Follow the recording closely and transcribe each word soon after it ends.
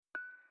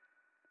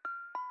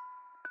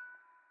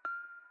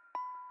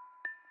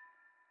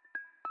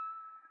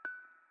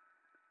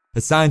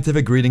A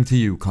scientific greeting to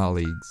you,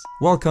 colleagues.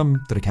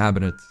 Welcome to the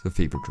Cabinet of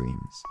Fever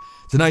Dreams.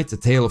 Tonight's a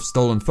tale of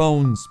stolen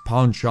phones,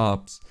 pawn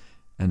shops,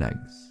 and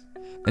eggs.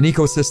 An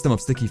Ecosystem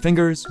of Sticky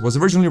Fingers was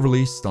originally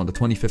released on the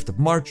 25th of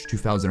March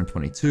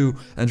 2022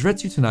 and read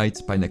to you tonight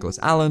by Nicholas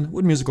Allen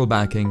with musical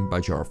backing by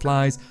Jar of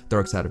Flies,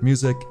 Dark Side of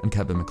Music, and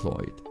Kevin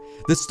MacLeod.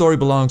 This story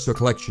belongs to a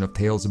collection of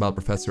tales about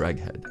Professor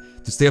Egghead.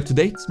 To stay up to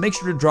date, make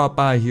sure to drop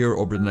by here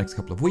over the next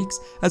couple of weeks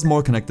as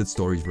more connected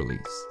stories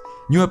release.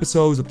 New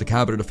episodes of the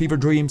Cabinet of Fever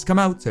Dreams come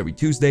out every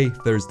Tuesday,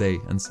 Thursday,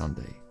 and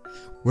Sunday.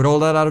 With all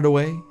that out of the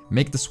way,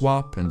 make the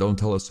swap and don't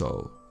tell us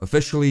so.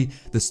 Officially,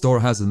 the store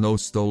has a no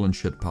stolen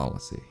shit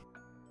policy.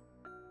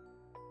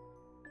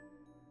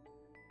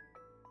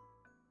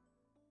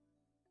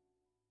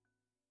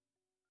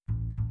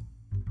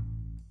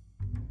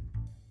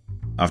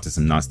 After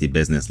some nasty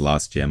business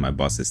last year, my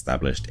boss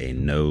established a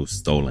no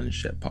stolen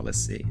shit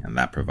policy, and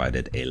that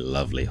provided a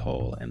lovely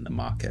hole in the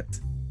market.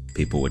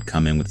 People would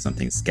come in with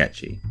something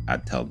sketchy,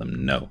 I'd tell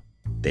them no.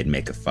 They'd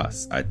make a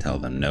fuss, I'd tell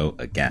them no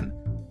again.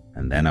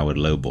 And then I would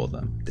lowball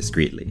them,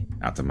 discreetly,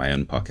 out of my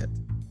own pocket.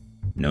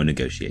 No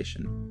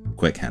negotiation,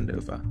 quick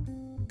handover.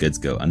 Goods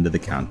go under the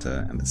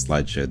counter, and the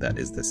slideshow that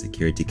is the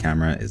security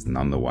camera is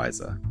none the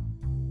wiser.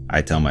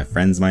 I tell my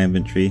friends my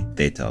inventory,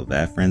 they tell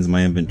their friends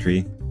my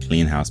inventory.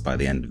 Clean house by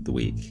the end of the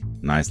week.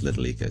 Nice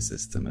little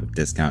ecosystem of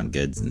discount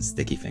goods and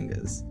sticky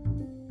fingers.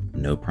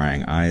 No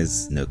prying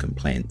eyes, no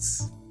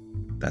complaints.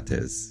 That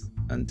is,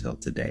 until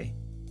today.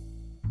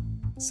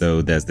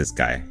 So there's this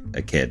guy,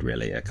 a kid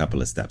really, a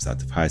couple of steps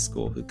out of high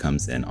school, who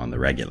comes in on the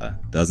regular,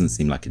 doesn't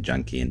seem like a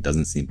junkie and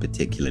doesn't seem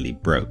particularly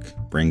broke,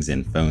 brings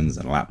in phones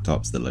and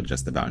laptops that look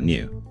just about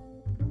new.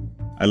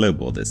 I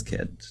lowball this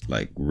kid,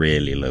 like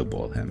really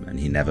lowball him, and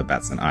he never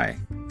bats an eye.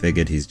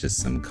 Figured he's just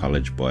some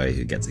college boy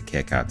who gets a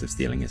kick out of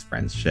stealing his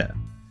friend's shit.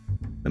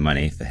 The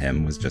money, for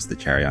him, was just the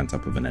cherry on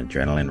top of an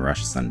adrenaline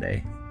rush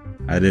Sunday.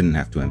 I didn't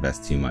have to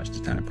invest too much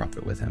to turn a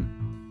profit with him.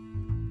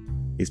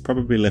 He's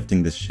probably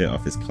lifting this shit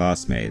off his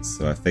classmates,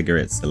 so I figure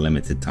it's a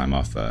limited time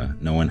offer.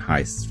 No one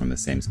heists from the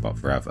same spot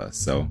forever,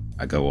 so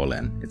I go all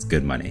in. It's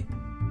good money.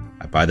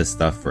 I buy the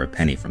stuff for a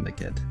penny from the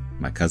kid.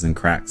 My cousin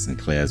cracks and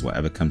clears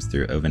whatever comes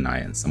through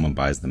overnight, and someone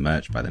buys the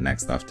merch by the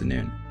next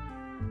afternoon.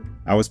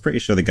 I was pretty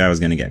sure the guy was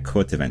going to get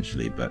caught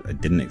eventually, but I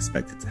didn't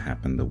expect it to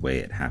happen the way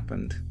it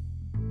happened.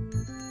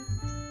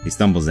 He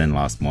stumbles in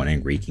last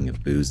morning, reeking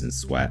of booze and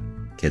sweat.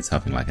 Kid's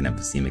huffing like an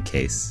emphysema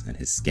case, and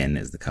his skin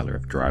is the color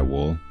of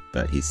drywall,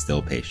 but he's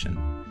still patient.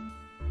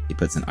 He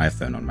puts an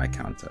iPhone on my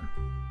counter.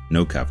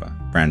 No cover,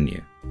 brand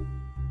new.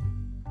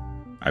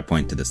 I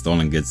point to the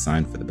stolen goods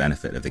sign for the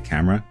benefit of the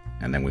camera,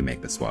 and then we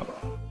make the swap.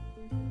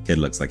 Kid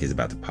looks like he's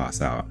about to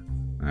pass out.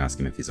 I ask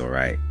him if he's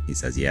alright. He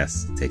says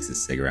yes, takes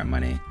his cigarette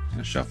money,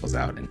 and shuffles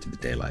out into the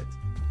daylight.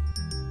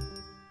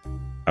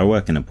 I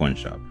work in a pawn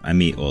shop. I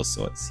meet all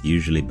sorts,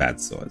 usually bad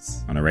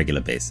sorts, on a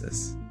regular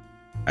basis.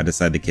 I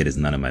decide the kid is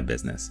none of my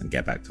business and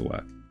get back to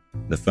work.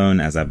 The phone,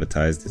 as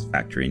advertised, is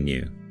factory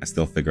new. I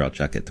still figure I'll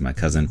chuck it to my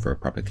cousin for a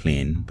proper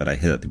clean, but I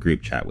hit up the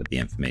group chat with the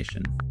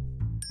information.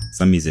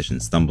 Some musician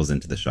stumbles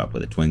into the shop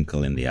with a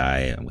twinkle in the eye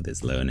and with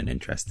his loan and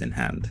interest in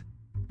hand.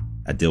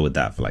 I deal with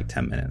that for like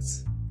 10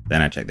 minutes.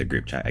 Then I check the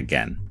group chat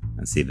again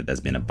and see that there's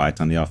been a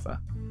bite on the offer.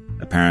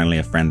 Apparently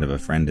a friend of a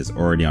friend is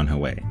already on her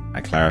way.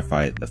 I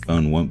clarify the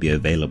phone won't be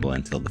available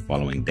until the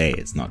following day,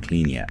 it's not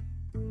clean yet.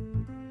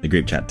 The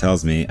group chat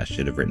tells me I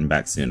should have written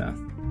back sooner.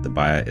 The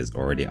buyer is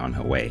already on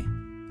her way.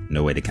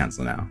 No way to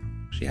cancel now.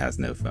 She has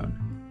no phone.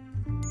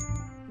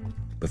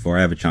 Before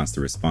I have a chance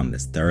to respond,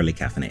 this thoroughly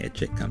caffeinated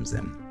chick comes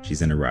in.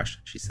 She's in a rush,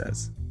 she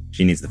says.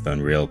 She needs the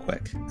phone real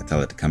quick. I tell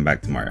her to come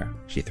back tomorrow.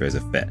 She throws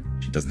a fit.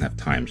 She doesn't have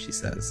time, she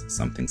says.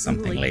 Something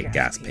late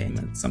gas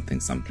payment. Something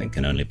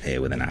can only pay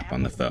with an app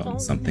on the phone.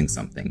 Something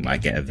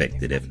might get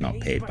evicted if not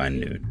paid by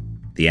noon.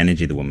 The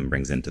energy the woman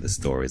brings into the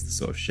store is the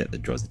sort of shit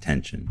that draws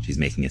attention. She's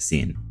making a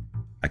scene.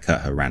 I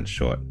cut her rant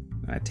short.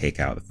 I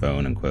take out the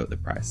phone and quote the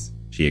price.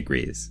 She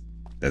agrees.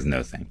 There's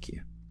no thank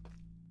you.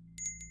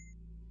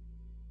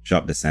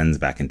 Shop descends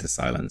back into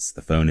silence.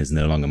 The phone is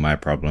no longer my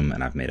problem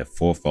and I've made a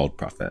fourfold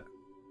profit.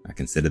 I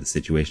consider the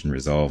situation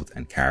resolved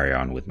and carry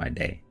on with my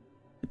day.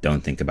 I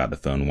don't think about the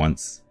phone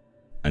once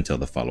until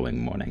the following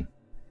morning.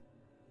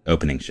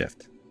 Opening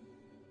shift.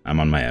 I'm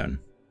on my own.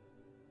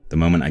 The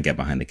moment I get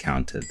behind the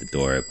counter, the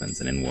door opens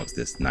and in walks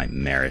this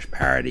nightmarish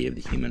parody of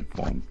the human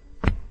form.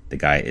 The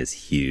guy is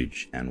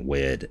huge and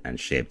weird and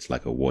shaped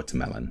like a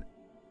watermelon.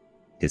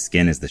 His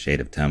skin is the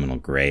shade of terminal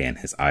grey and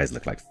his eyes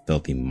look like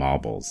filthy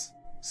marbles.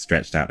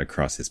 Stretched out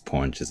across his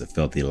paunch is a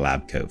filthy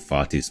lab coat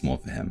far too small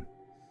for him.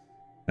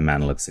 The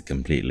man looks a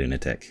complete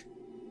lunatic.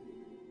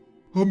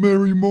 A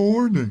merry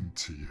morning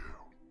to you.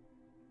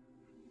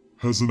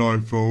 Has an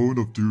iPhone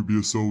of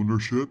dubious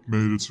ownership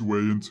made its way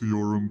into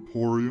your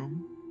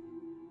emporium?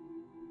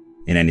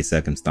 In any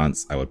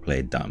circumstance, I would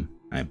play dumb.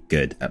 I am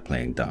good at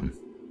playing dumb.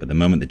 But the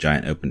moment the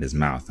giant opened his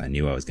mouth, I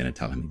knew I was going to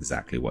tell him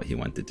exactly what he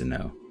wanted to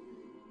know.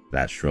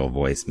 That shrill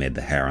voice made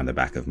the hair on the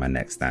back of my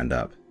neck stand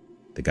up.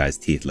 The guy's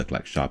teeth looked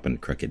like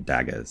sharpened, crooked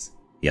daggers.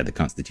 He had the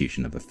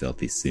constitution of a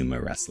filthy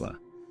sumo wrestler.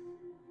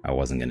 I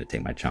wasn't going to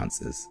take my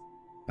chances.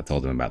 I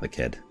told him about the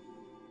kid.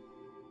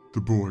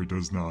 The boy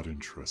does not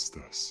interest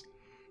us.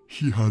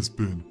 He has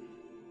been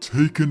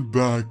taken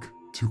back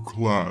to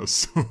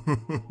class.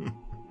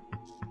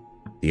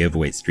 The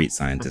overweight street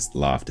scientist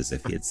laughed as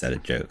if he had said a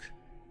joke.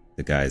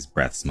 The guy's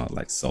breath smelled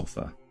like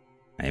sulfur.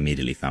 I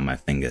immediately found my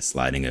finger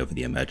sliding over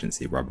the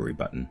emergency robbery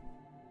button.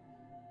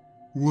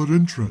 What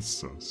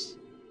interests us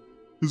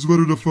is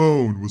whether the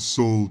phone was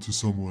sold to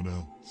someone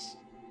else.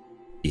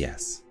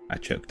 Yes, I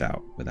choked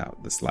out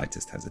without the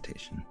slightest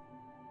hesitation.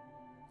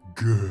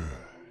 Good.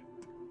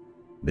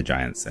 The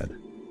giant said.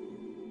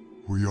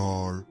 We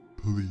are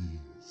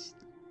pleased.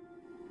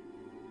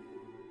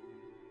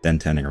 Then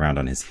turning around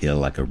on his heel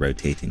like a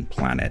rotating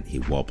planet, he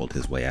wobbled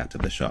his way out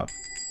of the shop.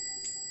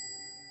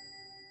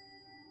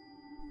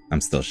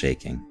 I'm still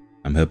shaking.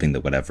 I'm hoping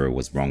that whatever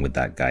was wrong with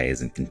that guy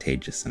isn't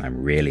contagious, and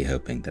I'm really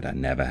hoping that I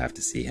never have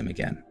to see him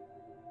again.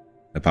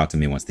 A part of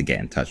me wants to get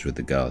in touch with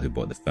the girl who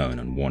bought the phone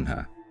and warn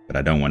her, but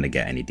I don't want to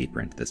get any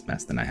deeper into this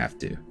mess than I have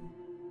to.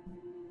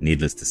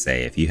 Needless to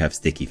say, if you have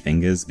sticky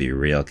fingers, be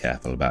real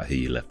careful about who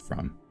you lift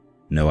from.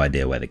 No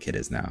idea where the kid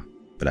is now,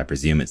 but I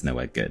presume it's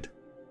nowhere good.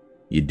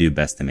 You'd do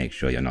best to make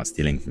sure you're not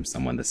stealing from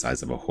someone the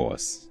size of a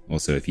horse.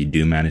 Also, if you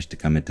do manage to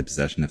come into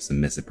possession of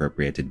some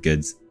misappropriated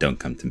goods, don't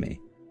come to me.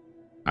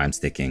 I'm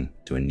sticking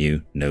to a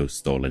new no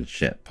stolen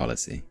shit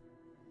policy.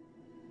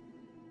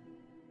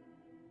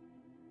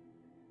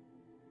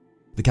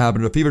 The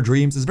Cabinet of Fever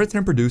Dreams is written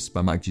and produced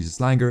by Mike Jesus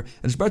Langer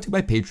and is brought to you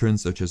by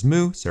patrons such as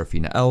Moo,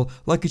 Serafina L,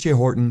 Lucky J.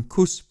 Horton,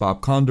 Kus,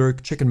 Bob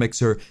Kondirk, Chicken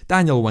Mixer,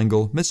 Daniel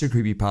Wengel, Mr.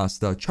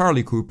 Creepypasta,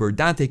 Charlie Cooper,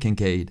 Dante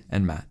Kincaid,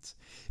 and Matt.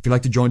 If you'd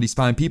like to join these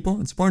fine people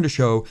and support the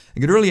show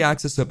and get early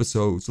access to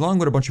episodes along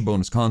with a bunch of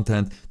bonus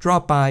content,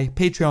 drop by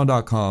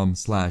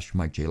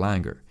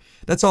patreon.com/MikeJLanger.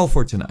 That's all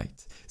for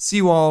tonight. See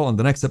you all on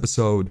the next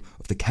episode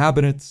of The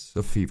Cabinet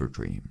of Fever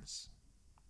Dreams.